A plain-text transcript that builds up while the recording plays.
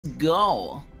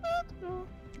Go.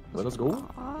 Let us go.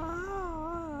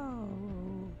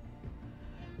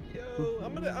 Yo,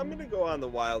 I'm gonna go on the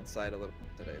wild side a little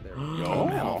today. There.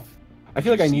 Yo. I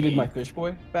feel like I needed my fish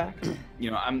boy back.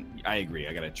 You know, I agree.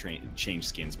 I gotta change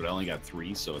skins, but I only got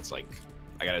 3, so it's like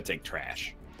I gotta take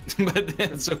trash. But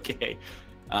that's okay.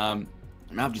 Mal,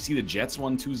 did you see the Jets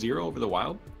won 2-0 over the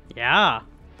Wild? Yeah.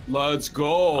 Let's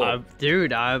go.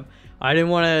 Dude, I didn't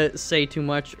want to say too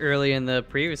much early in the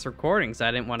previous recordings. I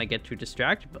didn't want to get too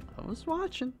distracted, but I was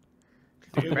watching.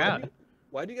 I'm proud.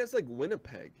 Why do you guys like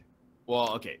Winnipeg? Well,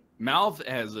 okay. Mal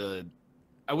has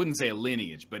I wouldn't say a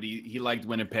lineage, but he liked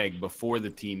Winnipeg before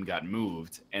the team got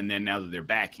moved, and then now that they're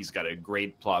back, he's got a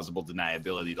great plausible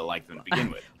deniability to like them to begin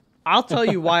with. I'll tell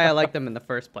you why I like them in the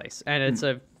first place, and it's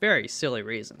a very silly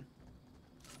reason.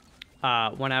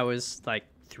 When I was like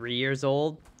 3 years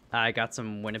old, I got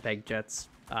some Winnipeg Jets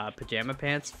pajama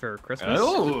pants for Christmas.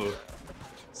 Oh,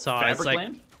 so I was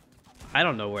like, I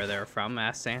don't know where they're from.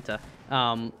 Ask Santa.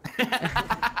 I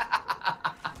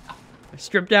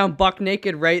stripped down buck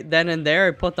naked right then and there.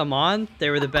 I put them on. They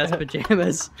were the best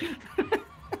pajamas,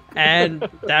 and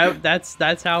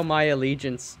that's how my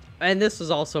allegiance. And this was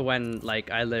also when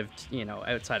like I lived, you know,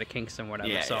 outside of Kingston, whatever.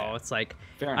 Yeah, so yeah. it's like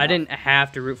Fair I enough. didn't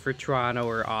have to root for Toronto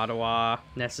or Ottawa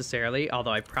necessarily, although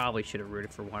I probably should have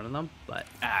rooted for one of them. But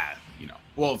you know.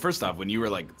 Well, first off, when you were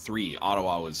like 3,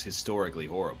 Ottawa was historically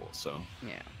horrible. So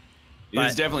yeah,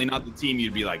 it's definitely not the team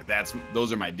you'd be like,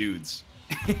 those are my dudes.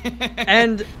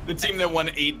 and the team that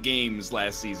won 8 games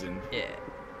last season. yeah,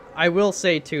 I will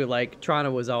say too, like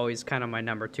Toronto was always kind of my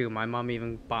number 2. My mom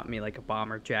even bought me like a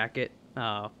bomber jacket,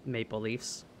 Maple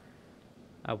Leafs.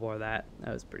 I wore that.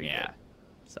 That was pretty good.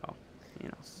 So, you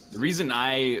know. The reason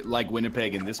I like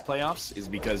Winnipeg in this playoffs is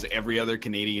because every other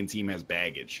Canadian team has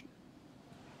baggage.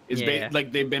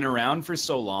 Like they've been around for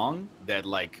so long that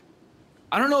like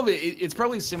I don't know if it's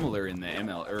probably similar in the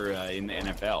ML or in the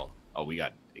NFL. Oh, we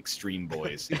got extreme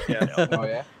boys. Oh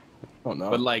yeah. Oh no.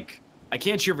 But like I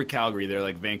can't cheer for Calgary. They're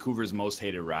like Vancouver's most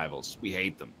hated rivals. We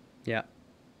hate them. Yeah.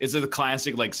 Is it the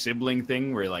classic like sibling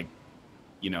thing where like,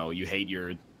 you know, you hate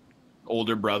your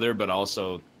older brother, but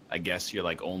also I guess you're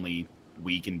like only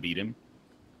we can beat him.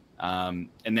 And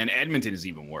then Edmonton is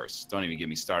even worse. Don't even get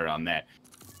me started on that.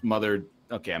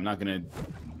 Okay, I'm not gonna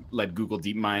let Google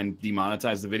DeepMind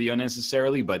demonetize the video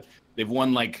necessarily, but they've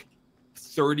won like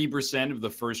 30% of the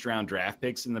first round draft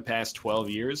picks in the past 12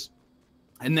 years.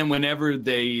 And then whenever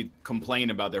they complain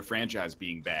about their franchise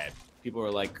being bad, people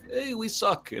are like, hey, we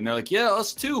suck. And they're like, yeah,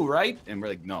 us too, right? And we're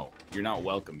like, no, you're not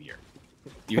welcome here.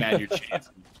 You had your chance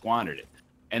and you squandered it.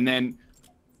 And then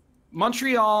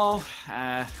Montreal,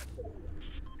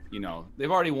 you know,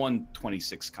 they've already won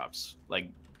 26 cups. Like,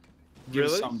 give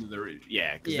some to the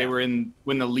because they were in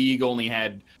when the league only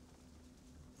had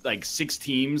like 6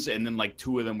 teams, and then like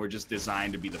 2 of them were just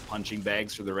designed to be the punching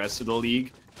bags for the rest of the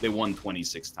league. They won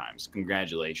 26 times.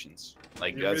 Congratulations!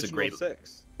 Like that's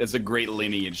a great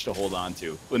lineage to hold on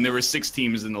to. When there were 6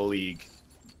 teams in the league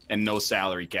and no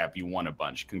salary cap, you won a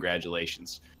bunch.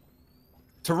 Congratulations.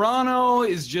 Toronto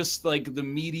is just like the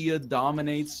media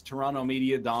dominates. Toronto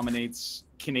media dominates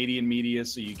Canadian media,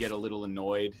 so you get a little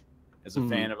annoyed as a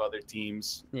fan of other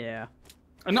teams. Yeah.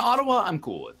 And Ottawa, I'm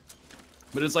cool with.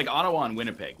 But it's like Ottawa and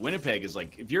Winnipeg. Winnipeg is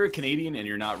like, if you're a Canadian and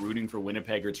you're not rooting for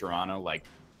Winnipeg or Toronto, like,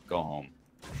 go home.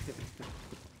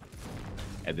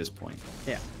 At this point.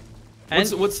 Yeah.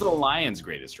 What's the Lions'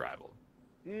 greatest rival?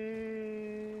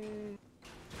 Mm,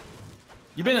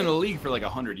 You've been in the league for like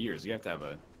 100 years. You have to have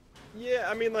a... Yeah,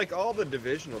 I mean, like, all the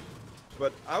divisional.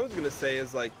 But I was going to say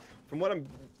is, like, from what I'm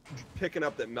picking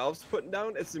up that Melv's putting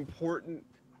down, it's important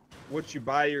what you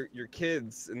buy your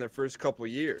kids in their first couple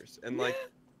of years. And, like,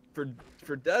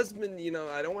 for Desmond, you know,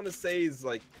 I don't want to say he's,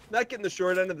 like, not getting the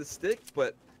short end of the stick,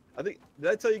 but I think, did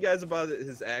I tell you guys about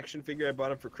his action figure I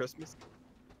bought him for Christmas?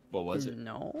 What was it?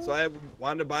 No. So I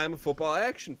wanted to buy him a football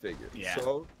action figure. Yeah.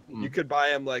 So you could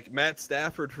buy him, like, Matt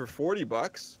Stafford for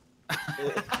 $40.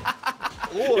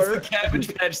 Or it's the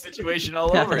Cabbage Patch situation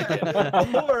all over again.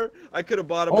 Or I could have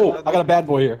bought him. Oh, I got a bad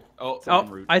boy here. Oh,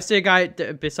 I see a guy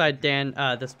beside Dan,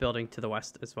 this building to the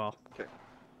west as well. Okay.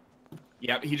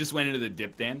 Yeah, he just went into the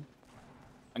dip, Dan.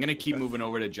 I'm gonna keep moving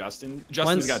over to Justin.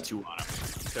 Justin's got 2 on him.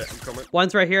 Okay, I'm coming.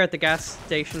 One's right here at the gas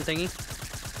station thingy.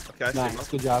 Okay, I see him. Nice,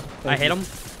 good job. I hit him.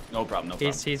 No problem, no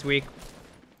problem. He's weak.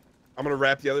 I'm gonna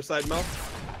wrap the other side, Mel.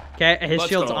 Okay, his Let's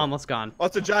shield's go. almost gone.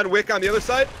 Also, John Wick on the other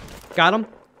side. Got him.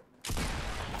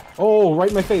 Oh, right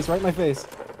in my face, right in my face.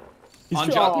 He's On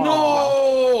oh. Justin.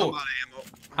 No!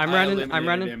 I'm running. I'm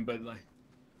running. Him, but like...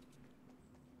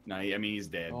 No, I mean, he's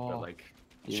dead, Oh. but like...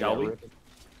 Yeah, shall we?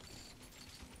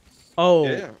 Oh.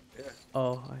 Yeah.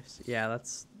 Oh, I see. Yeah,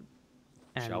 that's.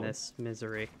 end Shall we? this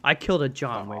misery. I killed a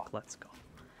John Wick. Let's go.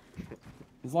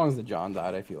 As long as the John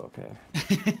died, I feel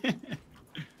okay.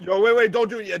 Yo, wait, don't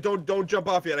do it yet. Don't jump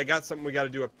off yet. I got something we got to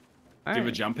do. All Do you have a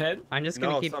right. jump head? I'm just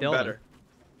gonna No, keep something building. better.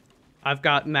 I've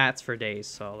got mats for days,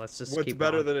 so let's just What's keep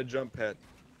better going. than a jump pad?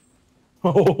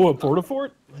 Oh, a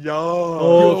porta-fort?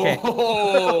 Yo. Okay.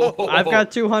 Oh, I've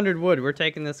got 200 wood. We're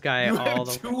taking this guy You all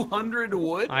have the 200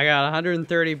 wood? I got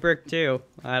 130 brick too.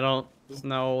 I don't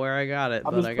know where I got it,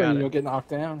 I'm but just I praying got you'll it. get knocked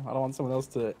down. I don't want someone else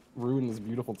to ruin this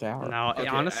beautiful tower. Now, Okay,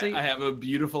 honestly, I have a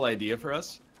beautiful idea for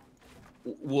us.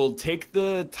 We'll take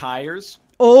the tires.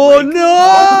 oh break-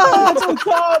 no! That's what's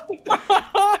up!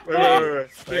 Wait.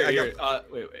 Here, I here, got,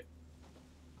 wait.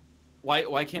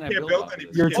 Why can't I can't build build off any-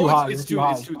 this? You're too high. It's You're too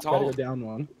high. It's too Gotta tall. go down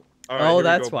one. all right, here Oh, we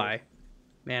that's go, why.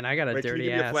 Man, I got a boys. Wait, can you dirty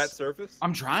give me a flat ass. surface?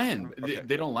 I'm trying. Okay.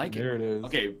 They don't like There it. it is.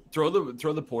 Okay, throw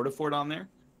the porta fort on there,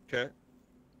 Okay.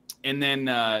 and then.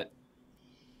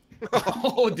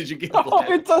 Oh, did you get? Oh,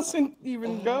 black? it doesn't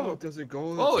even Oh, go. it doesn't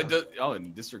go. Oh, that it does. Oh,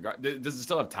 in disregard. Does it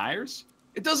still have tires?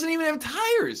 It doesn't even have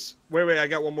tires. Wait, I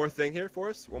got one more thing here for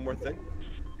us. One more thing.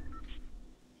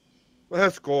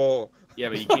 Let's go. Yeah,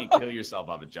 but you can't kill yourself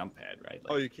off a jump pad, right?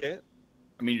 Oh, Like, you can't?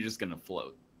 I mean, you're just gonna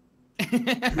float.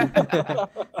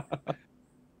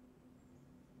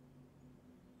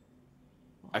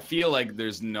 I feel like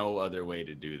there's no other way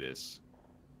to do this.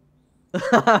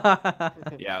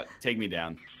 Yeah, take me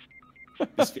down.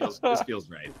 This feels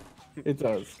right. It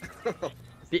does.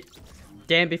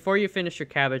 Dan, before you finish your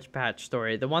Cabbage Patch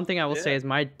story, the one thing I will say Yeah. is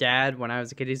my dad, when I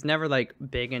was a kid, he's never like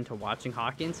big into watching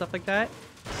hockey and stuff like that.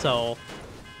 So,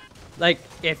 like,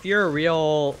 if you're a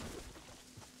real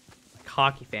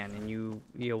hockey fan and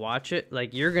you watch it,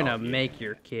 like, you're gonna Oh, yeah. make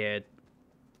your kid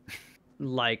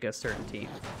like a certain team,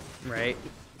 right?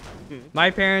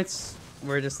 My parents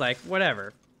were just like,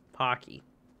 whatever, hockey,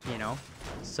 you know.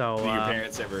 So. Do your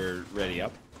parents ever ready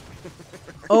up?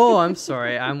 Oh, I'm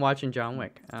sorry. I'm watching John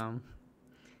Wick.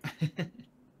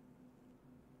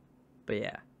 But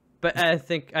yeah. But I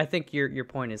think your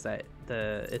point is that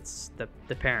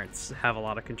the parents have a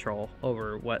lot of control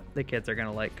over what the kids are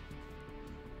gonna like.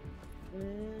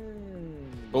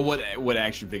 But what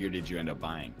action figure did you end up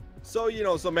buying? So,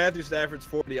 so Matthew Stafford's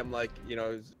 40. I'm like, he's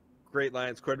a great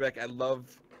Lions quarterback. I'd love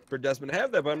for Desmond to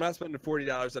have that, but I'm not spending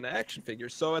 $40 on an action figure.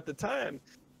 So at the time,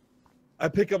 I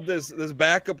pick up this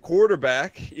backup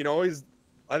quarterback.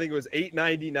 I think it was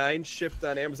 $8.99 shipped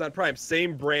on Amazon Prime.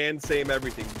 Same brand, same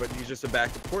everything, but he's just a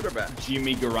backup quarterback.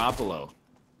 Jimmy Garoppolo.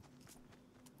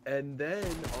 And then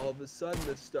all of a sudden,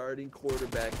 the starting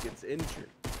quarterback gets injured.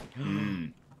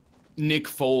 Nick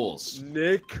Foles.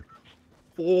 Nick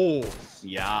Foles.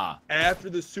 Yeah. After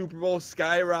the Super Bowl,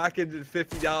 skyrocketed to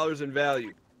 $50 in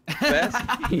value. Best.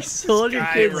 He sold your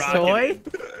kid's toy?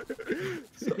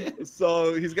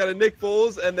 So he's got a Nick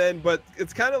Foles, but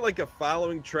it's kind of like a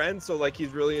following trend. So like he's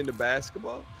really into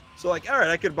basketball. So like, all right,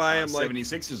 I could buy him like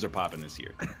 76ers are popping this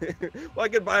year. well, I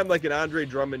could buy him like an Andre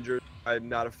Drummond jersey. I'm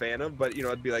not a fan of, but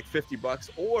it'd be like $50.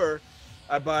 Or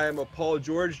I buy him a Paul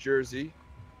George jersey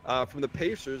from the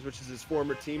Pacers, which is his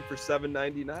former team, for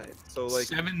 $7.99. So like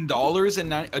 $7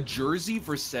 and a jersey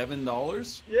for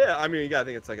 $7? yeah, I mean you gotta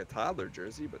think it's like a toddler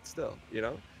jersey, but still,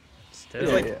 Still.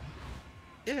 It's like- yeah.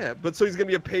 yeah. But so he's gonna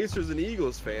be a Pacers and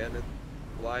Eagles fan, and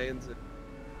Lions and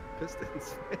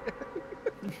Pistons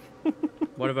fan.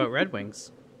 What about Red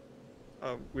Wings?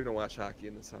 We don't watch hockey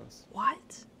in this house. What?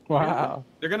 Wow.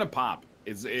 They're gonna pop.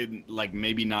 It's like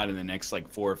maybe not in the next like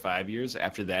 4 or 5 years.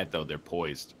 After that though, they're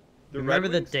poised. The Remember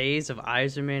Red the Wings? days of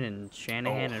Yzerman and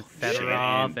Shanahan and Fedorov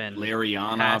Shanahan, and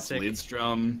Larionov, Hasek.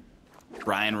 Lidstrom,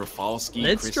 Brian Rafalski,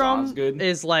 Chris Lidstrom Osgood.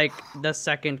 is like the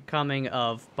second coming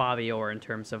of Bobby Orr in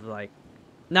terms of like,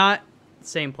 not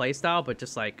same play style, but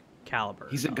just like caliber.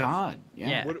 He's a of- god. Yeah.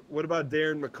 Yeah. What about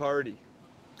Darren McCarty?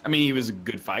 I mean, he was a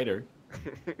good fighter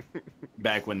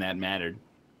back when that mattered.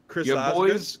 Chris You have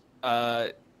Osgood?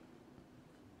 boys.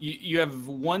 You have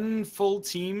one full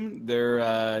team.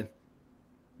 They're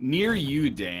near you,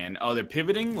 Dan. Oh, they're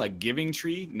pivoting like Giving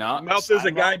Tree. No, Mouth, there's a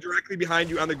sidewalk. guy directly behind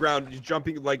you on the ground. He's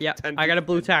jumping like Yeah, 10 I got a feet.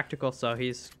 blue tactical, so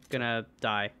he's gonna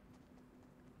die.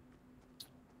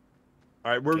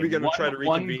 All right, where are we Okay, gonna try to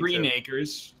one reconvene? Green to?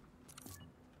 Acres.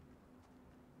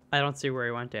 I don't see where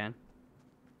he went, Dan.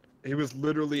 He was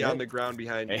literally on the ground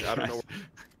behind you. I don't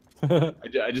know.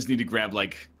 I just need to grab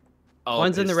like. Oh,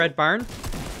 One's in the red barn.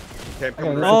 Can't Okay,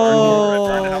 come red around. Oh. Red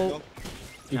barn to help.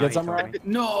 You No, get he something told right?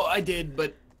 me. No, I did,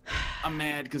 but I'm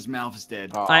mad because Malf is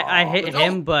dead. I hit No.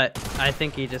 him, but I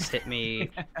think he just hit me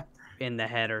in the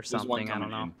head or There's one something. I don't coming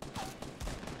know.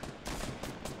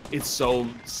 in. It's so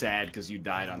sad because you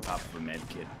died on top of a med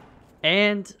kit.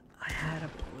 And I had a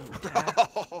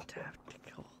blue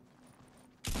tactical.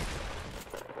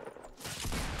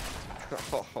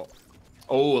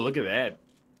 Oh, look at that.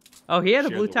 Oh, he had a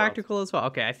Share blue the wealth. tactical as well.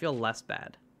 Okay, I feel less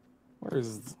bad.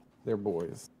 Where's their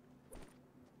boys?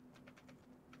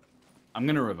 I'm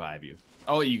gonna revive you.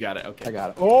 Oh, you got it. Okay. I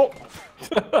got it. Oh!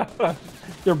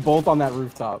 They're both on that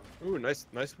rooftop. Ooh, nice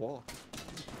wall.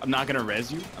 I'm not gonna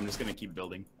res you. I'm just gonna keep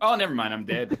building. Oh, never mind. I'm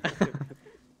dead.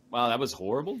 Wow, that was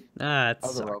horrible. Ah, That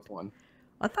was a rough one.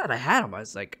 I thought I had him. I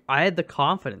was like, I had the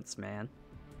confidence, man.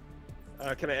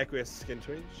 Can I acquiesce skin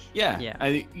change? Yeah.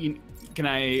 Yeah. Can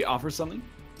I offer something?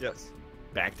 Yes.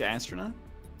 Back to astronaut.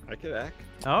 I could act.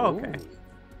 Oh, okay.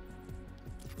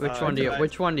 Ooh. Which one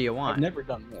do you I've want? never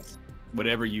done this.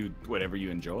 Whatever you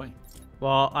enjoy.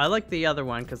 Well, I like the other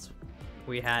one because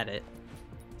we had it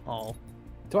all.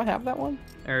 Do I have that one?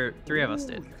 Or 3 of us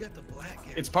did. You got the black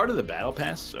hair. It's part of the battle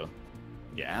pass, so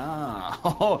yeah.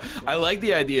 Oh, I like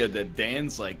the idea that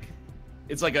Dan's like,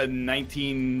 it's like a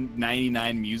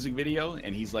 1999 music video,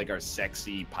 and he's like our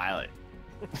sexy pilot,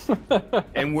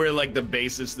 and we're like the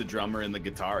bassist, the drummer, and the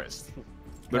guitarist.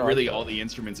 But I like really, that. all the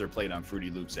instruments are played on Fruity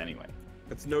Loops anyway.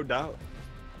 It's no doubt.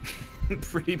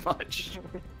 Pretty much.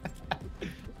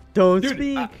 Don't Dude,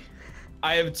 speak.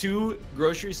 I have 2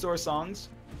 grocery store songs.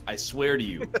 I swear to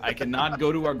you, I cannot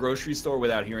go to our grocery store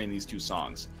without hearing these 2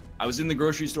 songs. I was in the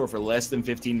grocery store for less than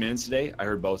 15 minutes today. I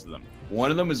heard both of them.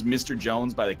 One of them is Mr.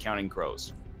 Jones by the Counting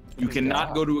Crows. You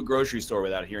cannot go to a grocery store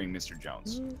without hearing Mr.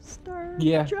 Jones. Mr.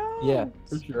 Yeah, Jones. yeah,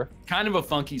 for sure. Kind of a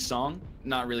funky song.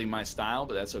 Not really my style,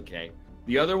 but that's okay.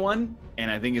 The other one,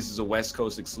 and I think this is a West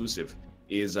Coast exclusive,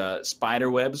 is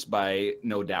Spiderwebs by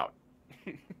No Doubt.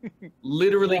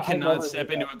 Literally Yeah, I cannot never step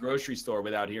heard into a grocery store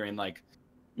without hearing like,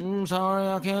 I'm sorry,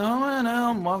 I can't right now.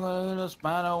 I'm walking into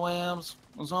spiderwebs.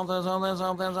 Something's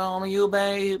on you,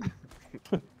 babe.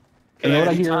 You know what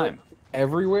I Every hear time.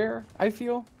 everywhere, I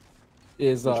feel?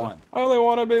 Is Which one? I only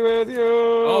want to be with you.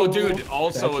 Oh, dude,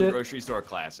 also That a shit? grocery store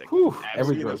classic. Whew,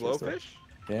 every Speaking of grocery store. blowfish,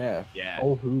 Yeah. Yeah.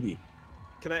 Oh, hootie.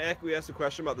 can I acquiesce a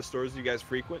question about the stores you guys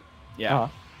frequent? Yeah.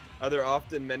 Uh-huh. Are there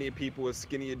often many people with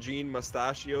skinny jean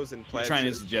mustachios and You're plaid trying to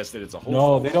shirts? suggest that it's a whole.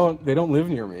 No, they don't live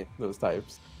near me. Those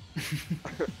types.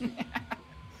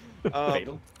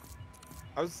 Fatal.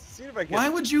 I was seeing if I could. Why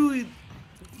would you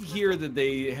hear that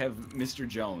they have Mr.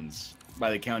 Jones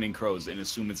by the Counting Crows and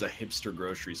assume it's a hipster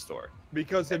grocery store?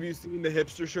 Because have you seen the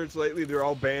hipster shirts lately? They're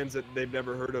all bands that they've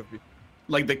never heard of before.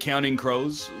 Like the Counting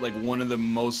Crows, like one of the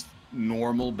most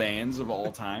normal bands of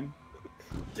all time.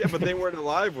 Yeah, but they weren't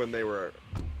alive when they were.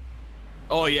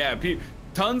 Oh yeah,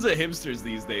 tons of hipsters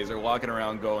these days are walking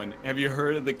around going, "Have you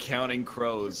heard of the Counting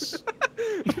Crows?"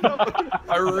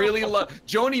 I really love.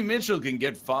 Joni Mitchell can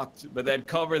get fucked, but that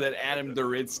cover that Adam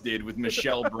Duritz did with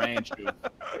Michelle Branch, of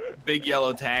Big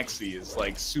Yellow Taxi, is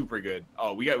like super good.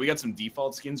 Oh, we got some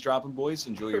default skins dropping, boys.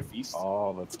 Enjoy your feast.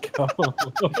 Oh, let's go.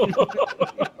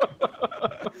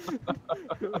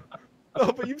 Oh,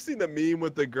 but you've seen the meme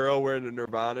with the girl wearing a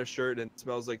Nirvana shirt and it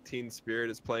smells like Teen Spirit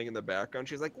is playing in the background.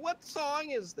 She's like, "What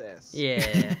song is this?"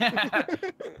 Yeah.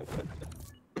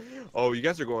 Oh, you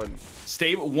guys are going.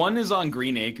 Stable. One is on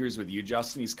Green Acres with you,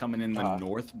 Justin. He's coming in the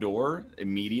north door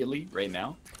immediately right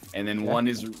now, and then one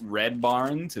is Red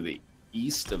Barn to the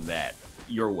east of that.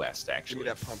 Your west, Give actually. me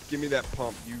that pump. Give me that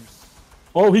pump. You.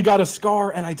 Oh, he got a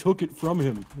scar and I took it from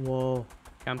him. Whoa.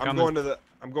 I'm I'm coming.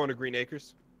 going to Green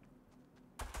Acres.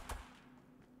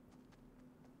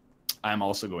 I'm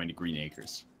also going to Green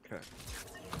Acres. Okay.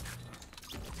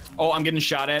 Oh, I'm getting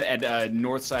shot at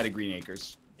north side of Green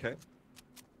Acres Okay.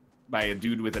 by a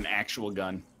dude with an actual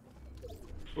gun.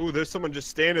 Ooh, there's someone just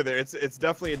standing there. It's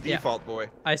definitely a Yeah. default boy.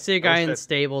 I see a guy in the shit.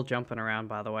 stable jumping around,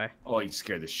 by the way. Oh, you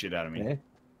scared the shit out of me. Okay.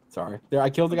 Sorry. There, I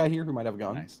killed the guy here who might have a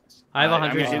gun. Nice. I have a I'm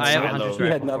hundred. gonna hit I have a silo. hundred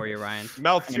He had rifle for nothing. you, Ryan.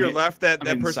 Mouth to I'm your in- left. That I'm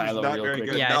in person's silo not real very quick.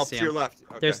 good. Yeah, I Mouth see to your him. left.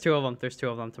 Okay. There's 2 of them. There's 2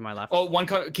 of them to my left. Oh, one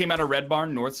came out of Red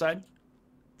Barn, north side.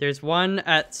 There's one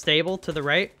at stable to the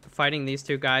right, fighting these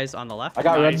 2 guys on the left. I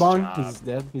got Red Nice Barn. job. He's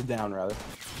dead. He's down, rather.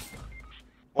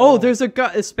 Oh, there's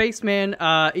a spaceman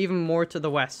even more to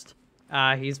the west.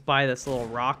 He's by this little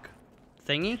rock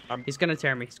thingy. He's gonna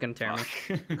tear me. He's gonna tear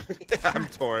me. I'm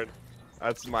torn.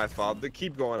 That's my fault. They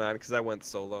keep going on because I went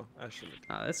solo. I shouldn't.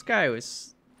 This guy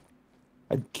was.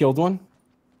 I killed one.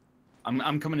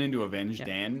 I'm coming in to avenge Yeah.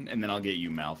 Dan, and then I'll get you,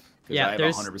 Malf. Because Yeah, I have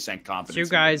there's 100% confidence. 2 in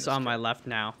guys getting on this my kill. left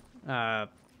now.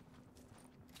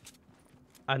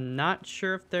 I'm not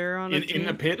sure if they're on a In the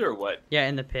team. pit or what? Yeah,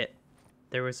 in the pit.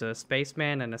 There was a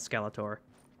spaceman and a Skeletor.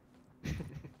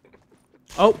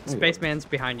 Oh, spaceman's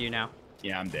behind you now.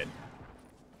 Yeah, I'm dead.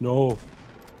 No.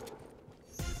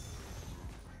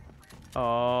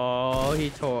 Oh, he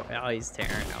tore. Oh, he's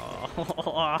tearing.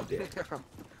 Oh.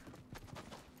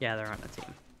 Yeah, they're on a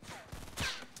team.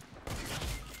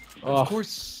 Oh, Of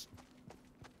course.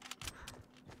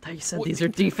 thought you said these are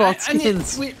default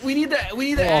skins. We need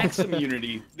to act some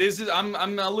unity.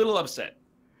 I'm a little upset.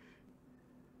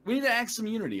 We need to act some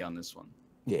unity on this one.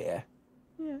 Yeah.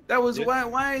 That was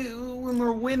why when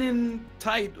we're winning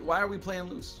tight, why are we playing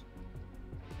loose?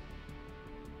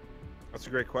 That's a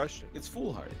great question. It's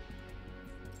foolhardy.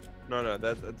 No,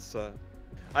 that's.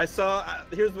 I saw.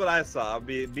 Here's what I saw. I'll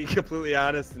be completely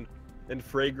honest and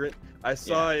fragrant. I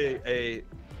saw a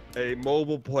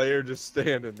mobile player just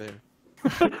standing there.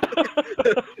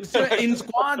 So in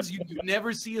squads, you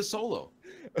never see a solo.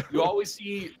 You always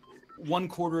see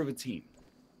 1/4 of a team.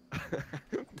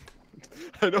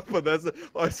 I know, but that's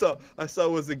I saw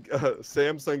was a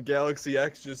Samsung Galaxy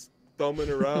X just thumbing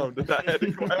around, and I had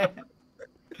to go after.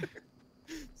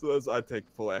 So I take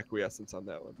full acquiescence on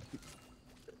that one.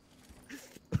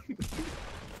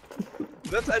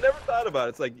 I never thought about it.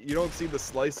 It's like you don't see the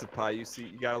slice of pie. You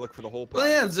gotta look for the whole pie.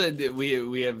 Well, yeah,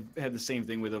 we have had the same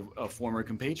thing with a former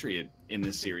compatriot in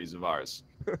this series of ours.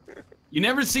 You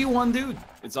never see one dude.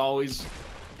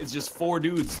 It's just 4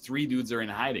 dudes. 3 dudes are in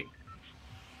hiding.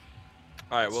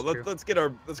 All right, well let's get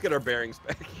our bearings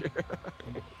back here.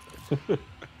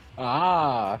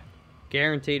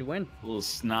 Guaranteed win. A little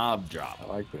snob drop. I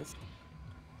like this.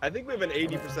 I think we have an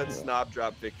 80% snob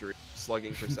drop victory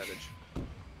slugging percentage.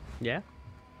 Yeah.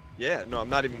 Yeah, no, I'm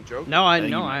not even joking. No, I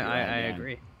think you know. might be I right, yeah.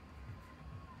 agree.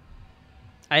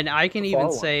 And I can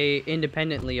even say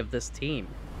independently of this team,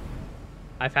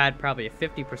 I've had probably a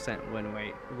 50% win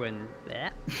rate.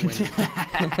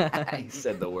 I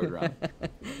said the word wrong.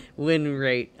 Win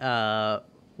rate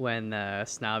when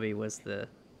Snobby was the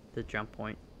jump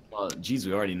point. Well, geez,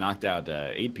 we already knocked out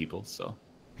 8 people, so.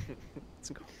 Let's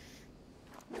go.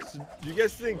 So, do you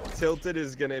guys think Tilted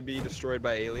is gonna be destroyed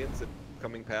by aliens in the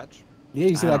coming patch? Yeah,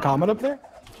 you see that comment up there?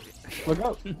 Look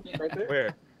up. Right there.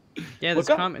 Where? Yeah, there's Look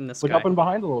a comment in the sky. Look up and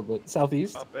behind a little bit.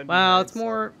 Southeast. Up and Well, behind it's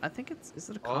more. I think is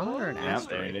it a comment or an Oh. Yeah,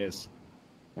 asteroid? there it is.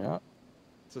 Yeah.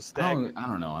 It's a I stagnant.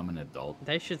 don't know. I'm an adult.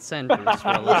 They should send Bruce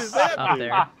What Willis does that up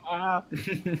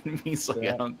mean? there. He's like,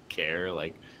 Yeah. I don't care.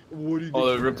 Like, What do you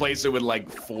oh, think? replace it with like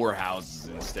 4 houses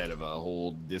instead of a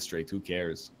whole district. Who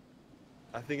cares?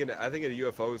 I think a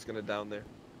UFO is gonna down there.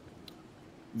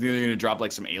 They're gonna drop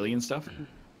like some alien stuff.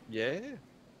 Yeah.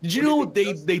 Did you What do know you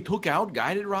think does- they took out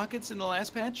guided rockets in the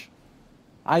last patch?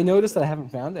 I noticed that I haven't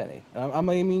found any. I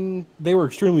mean, they were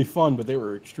extremely fun, but they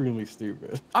were extremely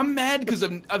stupid. I'm mad because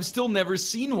I've still never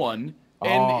seen one,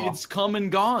 and Oh. it's come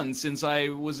and gone since I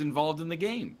was involved in the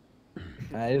game.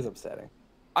 That is upsetting.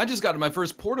 I just got my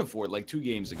first Portafort like 2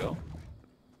 games ago.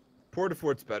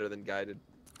 Portafort's better than guided.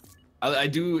 I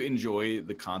do enjoy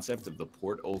the concept of the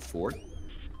Port-O-Fort.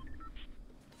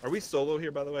 Are we solo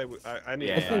here, by the way? I need.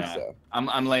 Yeah, I think so.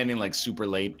 I'm landing like super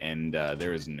late, and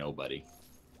there is nobody.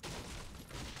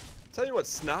 Tell you what,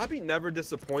 Snobby never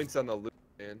disappoints on the loot,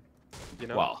 man. You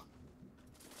know. Well,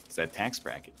 it's that tax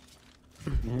bracket.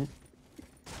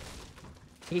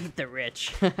 Eat the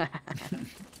rich.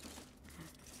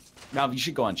 Now you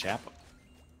should go on Chapo.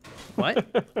 What?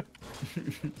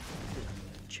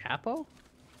 Chapo?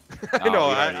 I know.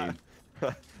 we I already-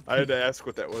 I had to ask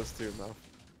what that was too, Mel.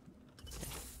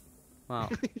 Wow.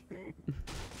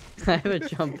 I have a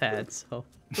jump pad, so.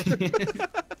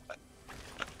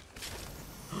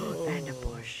 And a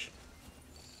bush.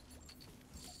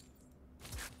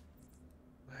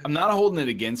 I'm not holding it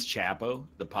against Chapo,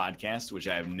 the podcast, which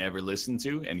I have never listened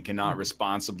to and cannot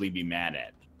responsibly be mad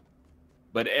at.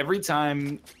 But every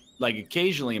time, like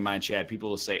occasionally in my chat, people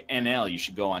will say, NL, you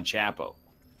should go on Chapo.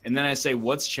 And then I say,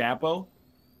 what's Chapo?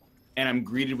 And I'm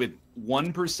greeted with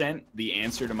 1% the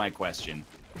answer to my question.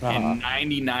 And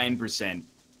 99%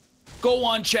 go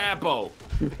on Chapo.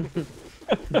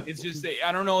 It's just,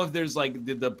 I don't know if there's like,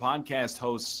 did the podcast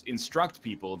hosts instruct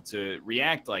people to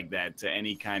react like that to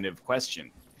any kind of question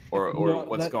or No,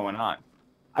 what's going on?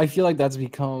 I feel like that's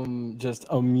become just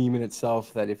a meme in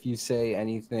itself, that if you say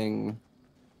anything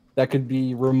that could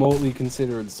be remotely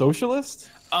considered socialist,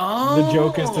 Oh, the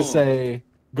joke is to say,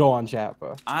 go on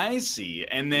Chapo. I see.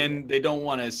 And then they don't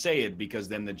want to say it because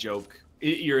then the joke,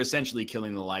 you're essentially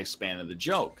killing the lifespan of the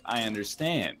joke. I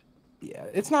understand. Yeah,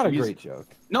 it's not a great joke.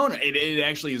 No, it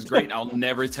actually is great. I'll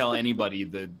never tell anybody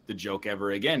the joke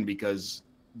ever again because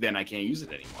then I can't use it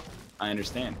anymore. I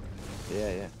understand.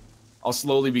 Yeah. I'll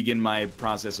slowly begin my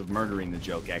process of murdering the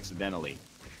joke accidentally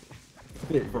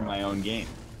There you for go. my own game.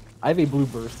 I have a blue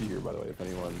bursty here, by the way, if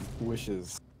anyone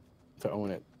wishes to own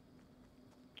it.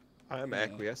 I'm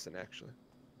acquiescent, actually.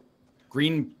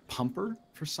 Green pumper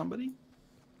for somebody?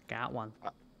 Got one.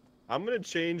 I'm gonna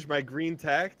change my green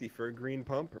tacty for a green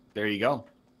pumper. There you go.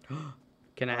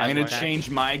 Can I have I'm going to that? change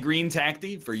my green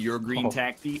tacty for your green Oh.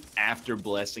 tacty after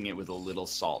blessing it with a little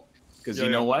salt. Because you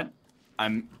know what?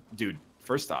 Dude,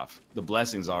 first off, the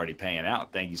blessing's already paying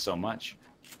out. Thank you so much.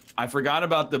 I forgot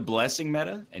about the blessing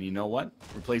meta, and you know what?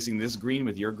 Replacing this green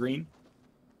with your green.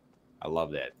 I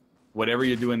love that. Whatever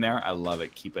you're doing there, I love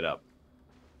it. Keep it up.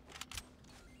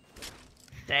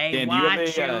 They Dan,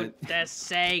 want you to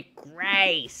say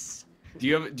grace. Do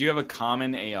you have a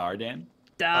common AR, Dan?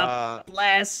 The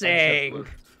blessing.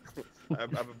 I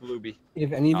have a bluebie.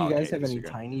 If any of you guys have any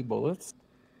disregard. tiny bullets,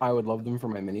 I would love them for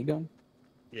my minigun.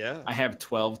 Yeah. I have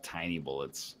 12 tiny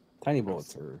bullets. Tiny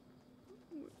bullets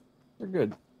they're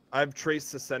good. I have Trace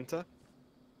Sesenta.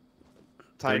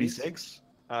 36?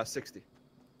 60.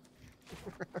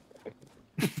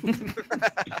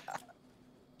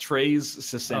 Trey's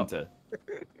Sesenta.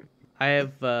 I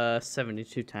have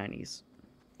 72 tinies.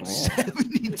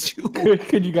 72.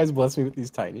 Could you guys bless me with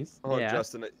these tinies? Oh, Yeah.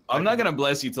 Justin. I'm not gonna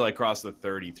bless you till I cross the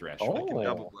 30 threshold. I can Oh.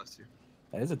 double bless you.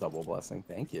 That is a double blessing.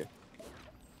 Thank you.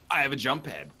 I have a jump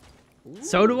pad.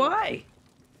 So do I.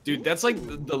 Dude, that's like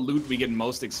the loot we get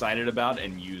most excited about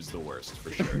and use the worst,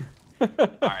 for sure. All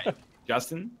right,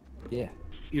 Justin, Yeah.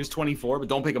 here's 24, but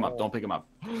don't pick him up. Don't pick him up.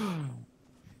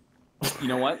 You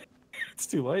know what? It's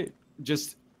too late.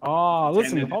 Just Oh,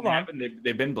 listen, pretend it hold didn't on. happen.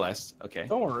 They've been blessed. Okay.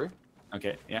 Don't worry.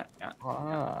 Okay. Yeah.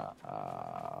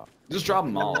 Ah, Just drop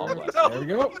them all. I'll bless. there we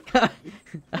go.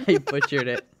 I butchered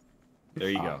it. There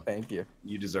you go. Thank you.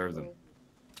 You deserve them.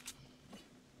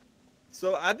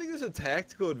 So I think there's a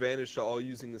tactical advantage to all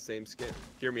using the same skin.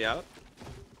 Hear me out?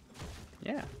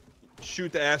 Yeah.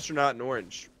 Shoot the astronaut in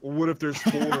orange. Well, what if there's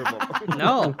 4 of them?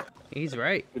 No, he's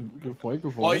right. Good point.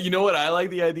 Good Well, point. you know what I like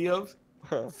the idea of?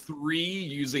 Huh. 3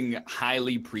 using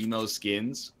highly primo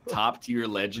skins, top tier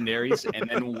legendaries, and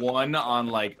then 1 on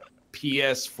like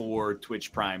PS4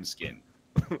 Twitch Prime skin.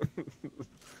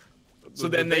 So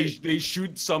then they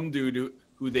shoot some dude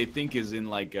who they think is in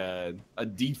like a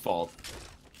default,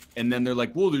 and then they're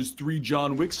like, "Whoa, there's 3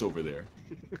 John Wicks over there.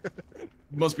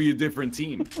 Must be a different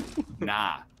team."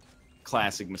 Nah,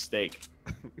 classic mistake.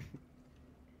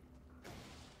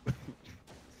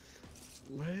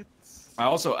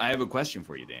 I have a question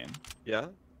for you, Dan. Yeah?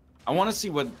 I want to see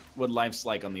what life's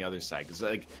like on the other side, because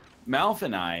like Malf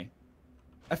and I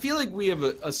feel like we have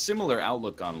a similar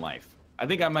outlook on life. I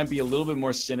think I might be a little bit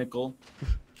more cynical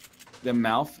than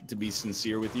Malf, to be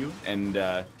sincere with you, and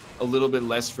a little bit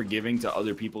less forgiving to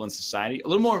other people in society. A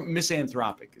little more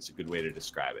misanthropic is a good way to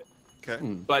describe it, Okay.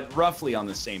 but roughly on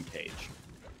the same page.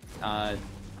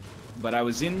 But I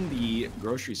was in the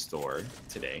grocery store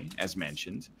today, as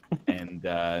mentioned, and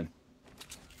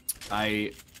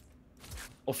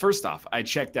well, first off, I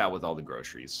checked out with all the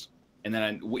groceries, and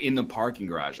then in the parking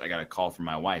garage, I got a call from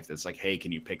my wife that's like, "Hey,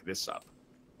 can you pick this up?"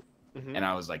 Mhm. And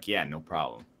I was like, "Yeah, no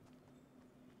problem."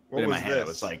 What But in was my head,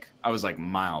 this? I was like,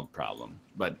 mild problem,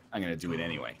 but I'm gonna do it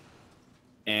anyway.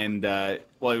 And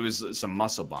well, it was some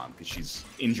muscle bomb because she's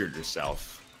injured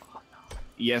herself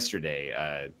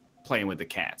yesterday playing with the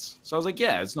cats. So I was like,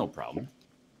 "Yeah, it's no problem.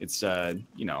 It's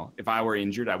you know, if I were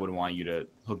injured, I would want you to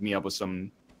hook me up with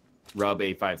some Rub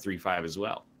A535 as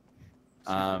well."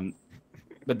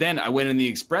 But then I went in the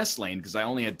express lane because I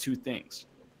only had 2 things.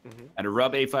 Mhm. I had a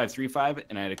Rub A535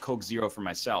 and I had a Coke Zero for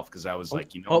myself because I was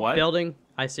like, you know Oh, what? building.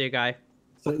 I see a guy.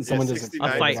 So, someone just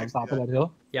 69, A fight. on top of that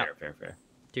hill. Yeah. Fair.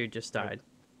 Dude just died.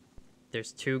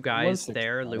 There's 2 guys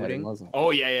there looting.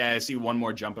 Oh yeah, I see one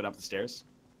more jumping up the stairs.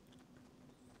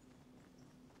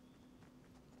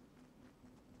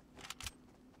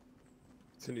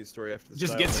 It's a new story after this.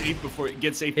 Just get safe before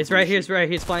get safe. He's before right you here. shoot. He's right.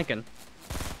 He's flanking.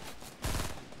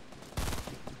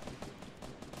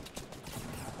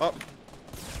 Oh,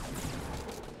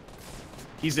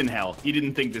 He's in hell. He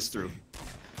didn't think this through.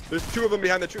 there's 2 of them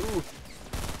behind the tree. Ooh.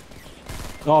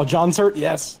 Oh, John's hurt.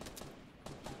 Yes.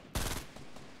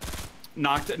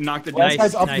 Knocked it Last down.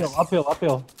 guy's nice.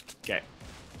 uphill. Okay.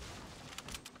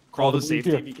 Crawl to Oh,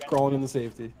 safety here, if you can. Crawling into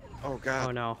safety. Oh, God.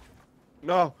 Oh no.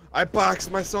 No, I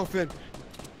boxed myself in.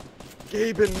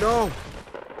 Gaben, no.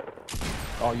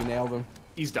 Oh, you nailed him.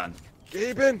 He's done.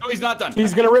 Gaben. No, he's not done.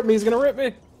 He's gonna rip me. He's gonna rip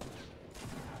me.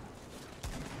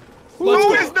 No, Let's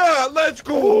go. he's not. Let's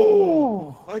go.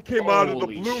 Oh, I came out of the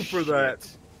Holy blue for shit.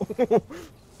 that.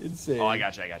 insane. Oh, I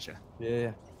gotcha.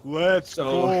 Yeah. Let's So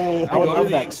go. I would go love to the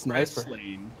that express sniper.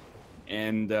 lane,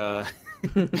 and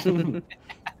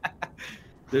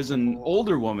there's an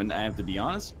older woman. I have to be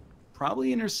honest,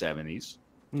 probably in her 70s.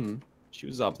 Hmm. She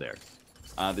was up there.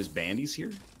 There's bandies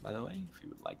here, by the way, if you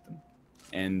would like them.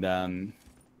 And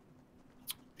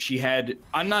she had.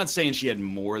 I'm not saying she had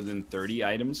more than 30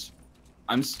 items.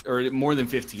 Or more than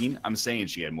 15. I'm saying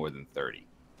she had more than 30.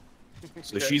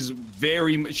 So Okay.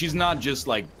 she's not just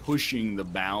like pushing the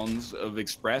bounds of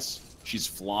Express. She's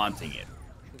flaunting it.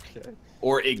 Okay.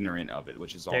 or ignorant of it,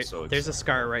 which is also There's a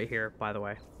scar right here, by the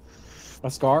way. A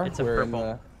scar? It's a Where in purple.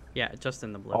 the- Yeah, just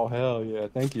in the blue. Oh hell yeah!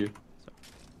 Thank you.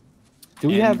 Do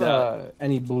we And, have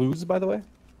any blues, by the way?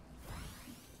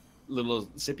 little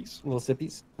sippies. Little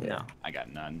sippies? No. I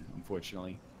got none,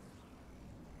 unfortunately.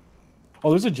 Oh,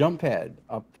 there's a jump pad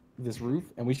up this roof,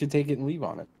 and we should take it and leave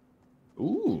on it.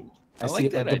 Ooh, I see like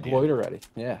it that like idea. deployed already.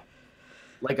 Yeah.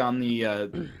 Like on the, I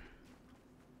don't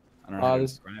know how to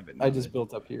Just- describe it. I now, just but-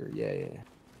 built up here. Yeah, yeah.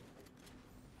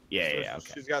 Yeah, So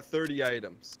okay. She's got 30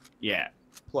 items Yeah.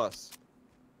 plus.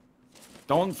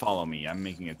 Don't follow me. I'm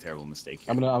making a terrible mistake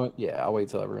here. Yeah, I'll wait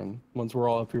till everyone. Once we're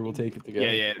all up here, we'll take it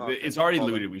together. Yeah, Oh, it's already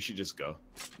follow. looted. We should just go.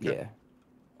 Yeah.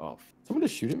 Oh, Someone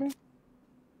just shoot at me?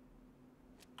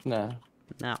 Nah.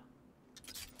 No.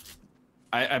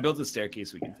 I built a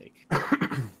staircase we can take.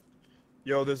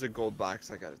 Yo, there's a gold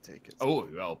box. I gotta take it. Oh,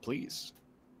 well, please.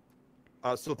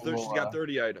 So she's got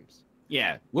 30 items.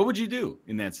 Yeah. What would you do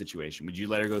in that situation? Would you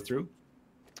let her go through?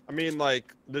 I mean,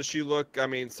 like, does she look? I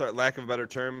mean, lack of a better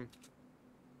term,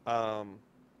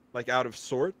 like out of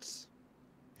sorts.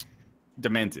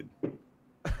 Demented.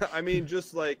 I mean,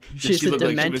 just like Did She's she a look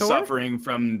like she was Dementor? suffering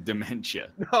from dementia?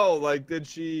 no, like did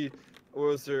she?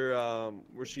 Was her?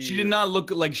 Was she? She did not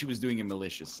look like she was doing it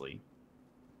maliciously.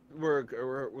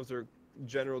 Was her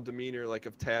general demeanor like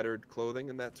of tattered clothing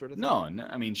and that sort of thing? No,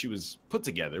 I mean she was put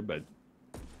together, but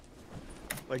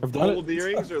Like I've done it. gold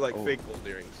earrings or like Oh. fake gold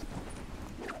earrings?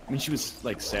 I mean she was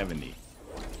like 70.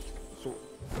 So,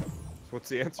 what's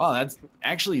the answer? Wow, that's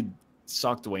actually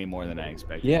sucked way more than I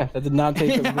expected. Yeah, that did not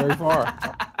take us very far.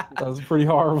 That was pretty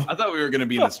horrible. I thought we were gonna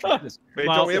be in the stratosphere. Wait,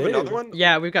 well, don't we have it another is. one?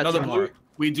 Yeah, we've got No, the two blue, more.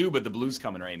 we do, but the blue's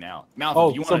coming right now. Mouth, Oh,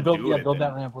 if you so want to build, do yeah, it, build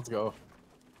then that ramp. Let's go.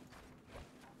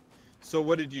 So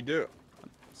what did you do?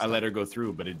 I let her go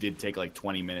through, but it did take like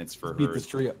 20 minutes for Beat her this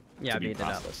tree up. Yeah, to be beat it up.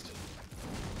 processed.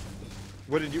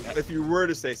 What did you? If you were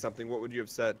to say something, what would you have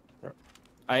said?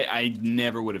 I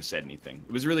never would have said anything.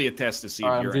 It was really a test to see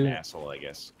Alright, if I'm you're an doing- asshole, I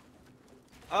guess.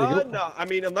 No. I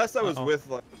mean, unless I was Uh-oh. with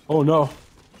like. Oh no.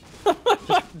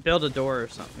 Build a door or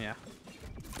something, yeah.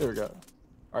 There we go.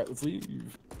 All right, let's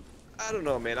leave. I don't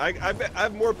know, man. I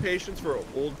have more patience for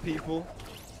old people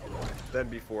than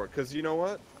before. Cause you know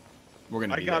what? We're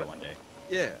gonna I be got there it. one day.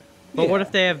 Yeah. But what Yeah.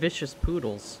 if they have vicious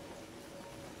poodles?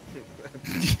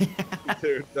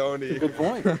 Dude, don't even. Good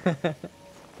point.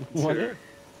 Sure.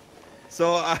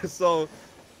 So I don't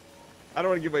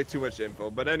want to give away too much info,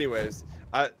 but anyways,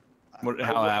 How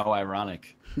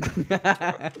ironic.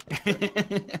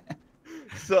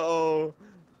 so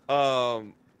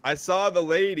I saw the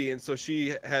lady, and so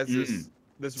she has this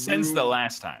Since room. the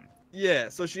last time. Yeah,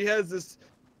 so she has this.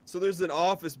 So there's an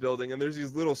office building, and there's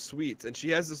these little suites, and she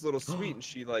has this little suite, and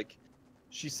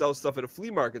she sells stuff at a flea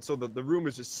market. So the room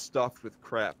is just stuffed with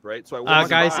crap, right? So I walked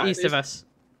Guys, by- east of us.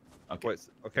 Okay. Wait,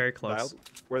 okay, Very close. dialed?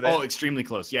 Where they? Oh, extremely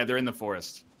close. Yeah, they're in the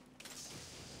forest.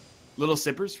 Little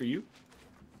sippers for you.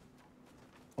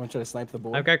 Want you to snipe the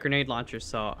board? I've got grenade launchers,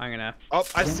 so I'm gonna... Oh,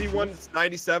 I see one. It's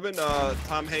 97.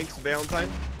 Tom Hanks Valentine.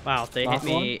 Wow, they hit Last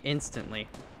me instantly.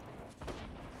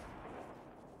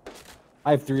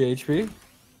 I have 3 HP.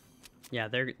 Yeah,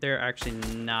 they're actually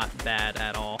not bad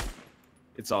at all.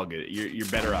 It's all good. You're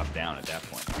better off down at that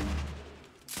point.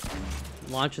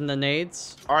 Launching the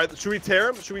nades. All right, should we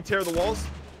tear them? Should we tear the walls?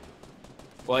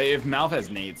 Well, if Mouth has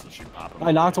nades, he should pop them.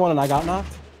 I knocked one and I got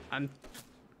knocked.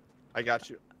 I got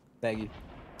you. Thank you.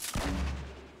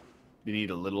 You need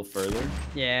a little further.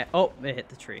 Yeah. Oh, it hit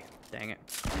the tree. Dang it.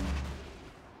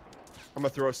 I'm gonna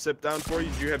throw a sip down for you.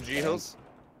 Do you have G Hills?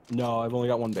 No, I've only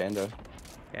got one bando.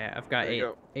 Yeah, I've got There you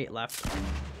go. eight left.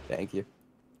 Thank you.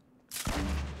 Keep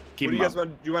What do you them guys up.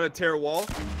 want? Do you want to tear a wall?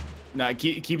 Nah,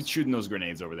 keep shooting those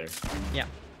grenades over there. Yeah,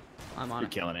 I'm on You're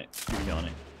it. killing it. You're killing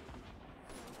it.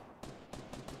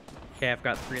 Okay, I've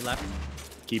got 3 left.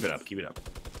 Keep it up. Keep it up.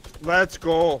 Let's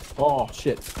go. Oh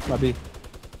shit, my B.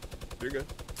 You're good.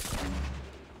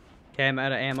 Okay, I'm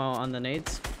out of ammo on the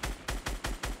nades.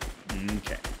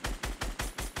 Okay.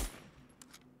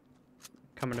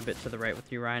 Coming a bit to the right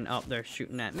with you, Ryan. Oh, they're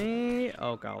shooting at me.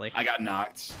 Oh, golly. I got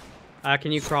knocked.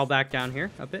 Can you crawl back down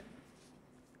here a bit?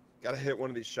 Gotta hit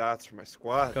one of these shots for my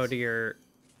squad. Go to your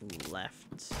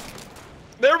left.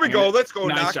 There we go. Let's go.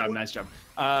 Nice knock job. one. Nice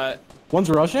job. One's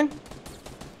rushing.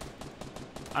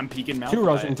 I'm peeking Mouth. Two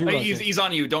rushing, two He's, rushing. he's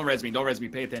on you. Don't res me. Don't res me.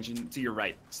 Pay attention to your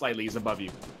right. Slightly. He's above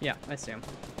you. Yeah, I see him.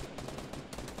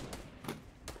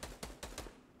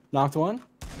 Knocked one.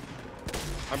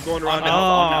 I'm going around. On to help. Mouth,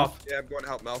 on Oh. Mouth. Yeah, I'm going to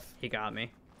help Mouth. He got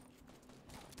me.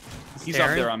 He's up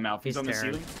tearing. there on Mouth. He's on the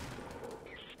tearing. ceiling.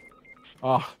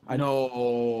 Oh, I know.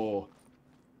 No.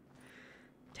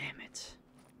 Damn it.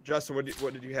 Justin, what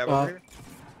did you have Uh, over here?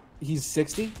 He's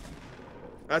 60.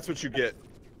 That's what you get.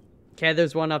 Okay,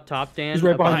 there's one up top, Dan. He's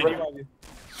right Up behind behind you.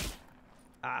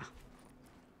 Ah.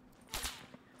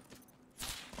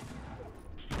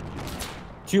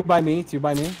 Two by me.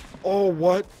 Oh,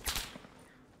 what?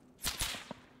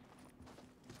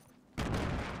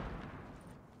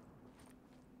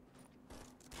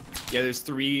 Yeah, there's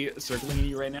 3 circling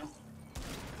you right now.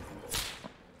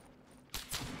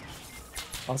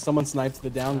 Oh, someone snipes the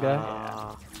down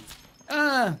guy.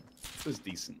 It was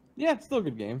decent. Yeah, still a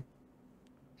good game.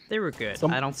 They were good.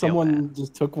 I don't feel Someone bad.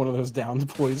 just took one of those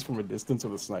downed boys from a distance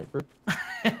with a sniper.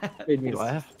 Made me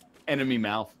laugh. Enemy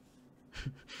mouth.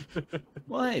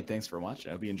 Well, hey, thanks for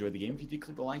watching. I hope you enjoyed the game. If you did,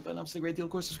 click the like button. Obviously, a great deal.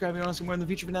 Of course, subscribe if you want to see more in the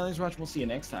future. But now, thanks for watching. We'll see you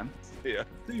next time. Yeah.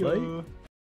 See ya.